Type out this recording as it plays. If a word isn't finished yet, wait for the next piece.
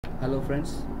Hello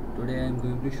friends, today I am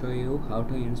going to show you how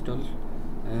to install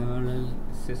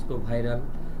Cisco viral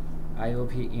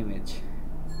IOV image.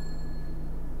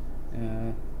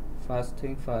 First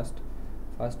thing first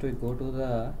we go to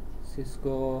the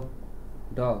Cisco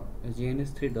dock,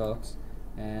 GNS3 docs,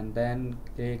 and then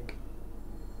click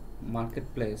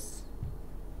marketplace,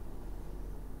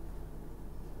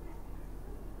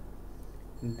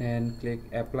 then click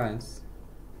appliance,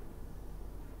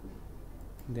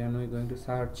 then we're going to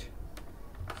search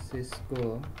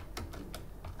Cisco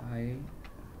IOSvL2.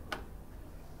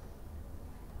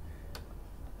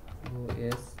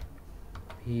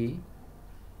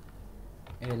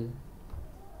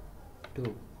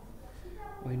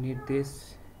 We need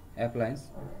this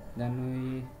appliance, then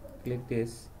we click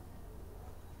this,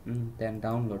 then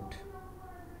download.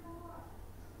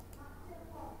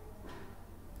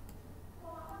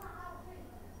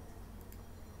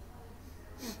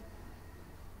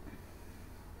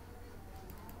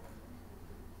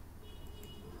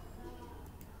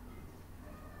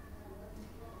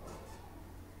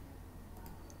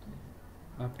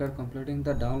 After completing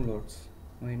the downloads,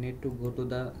 we need to go to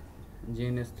the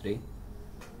GNS3,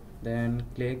 then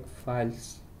click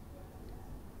files,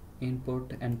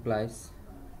 import and place,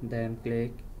 then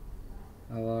click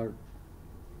our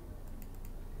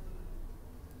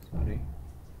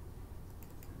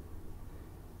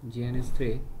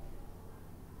GNS3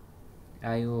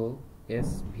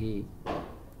 IOSV,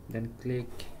 then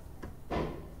click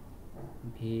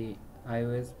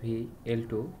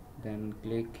IOSvL2, then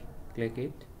click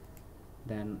it,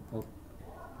 then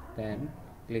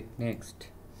click next.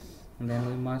 And then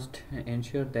we must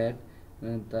ensure that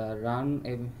we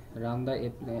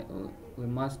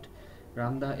must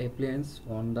run the appliance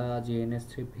on the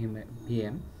GNS3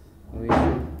 VM.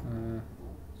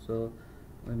 So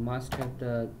we must have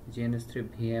the GNS3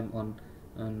 VM on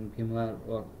VMware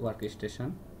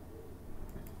workstation.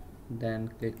 Then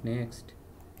click next,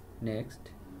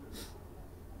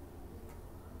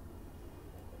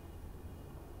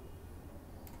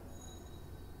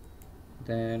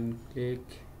 then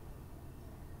click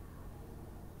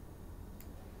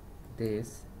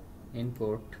this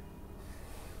import,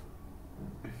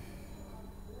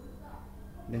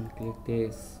 then click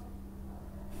this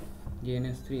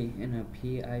GNS3 in a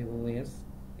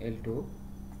VIOSL2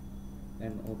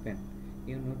 and open.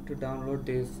 You need to download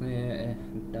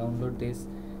this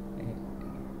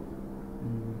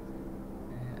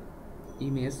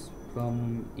image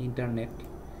from internet.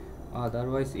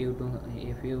 Otherwise,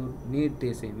 if you need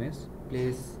this image,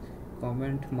 please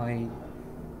comment my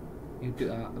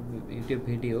YouTube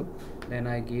video, then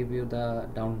I give you the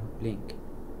download link.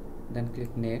 Then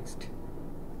click next.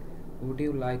 Would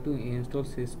you like to install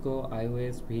Cisco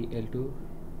IOSvL2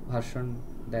 version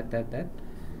that?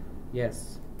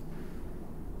 Yes.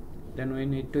 Then we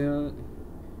need to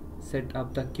set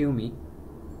up the QME,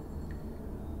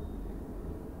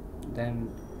 then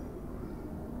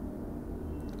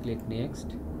click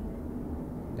next,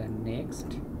 then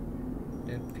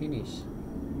finish.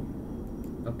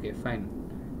 Okay, fine,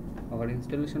 our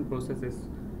installation process is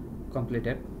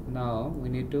completed. Now we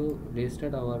need to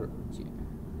restart our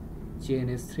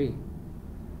GNS3.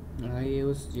 I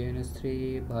use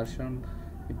GNS3 version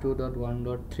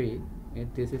 2.1.3.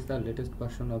 This is the latest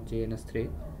version of GNS3.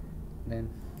 Then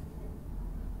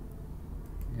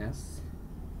yes,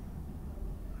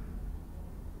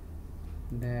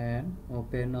 then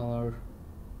open our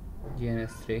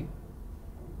GNS3.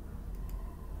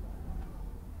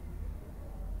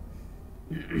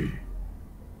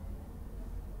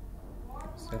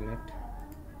 Select,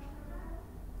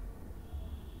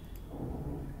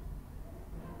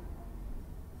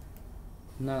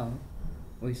 now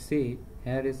we see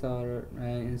here is our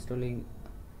install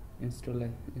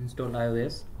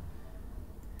iOS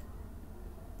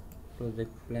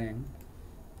project plan.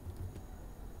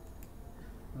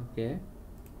 Okay,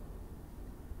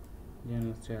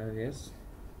 GNS3 iOS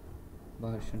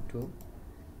version 2,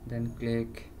 then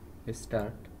click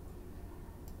start,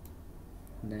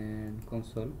 then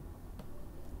console.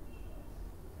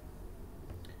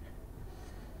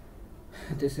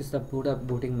 This is the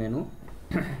booting menu.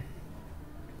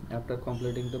 After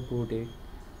completing the booting,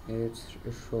 it's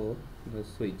show the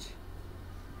switch.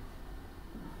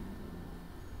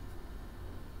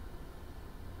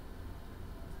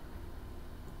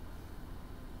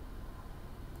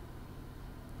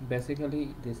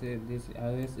 Basically, this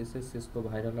iOS is a Cisco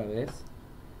viral iOS.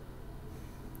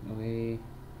 We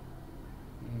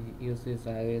use this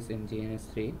iOS in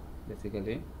GNS3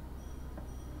 basically.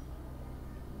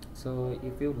 So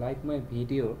if you like my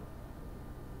video,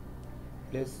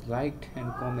 please like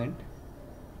and comment.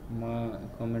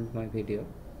 comment my video,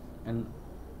 and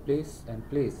please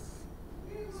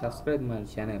subscribe my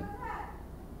channel.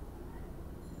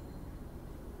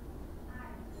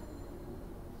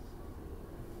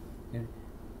 Yeah.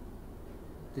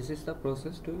 This is the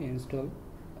process to install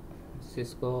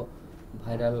Cisco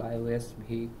viral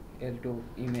IOSvL2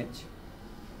 image.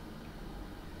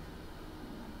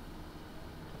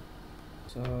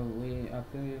 So we,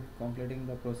 after completing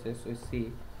the process, we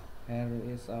see here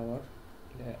is our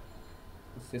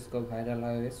Cisco viral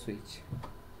iOS switch.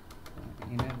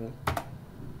 Enable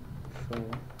show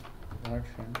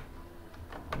version.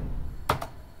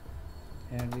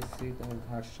 Here we see the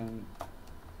version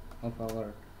of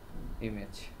our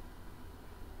image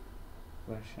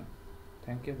version.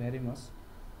 Thank you very much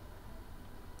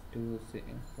to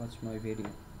watch my video,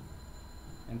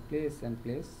 and please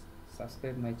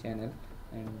subscribe my channel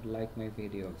and like my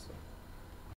video also.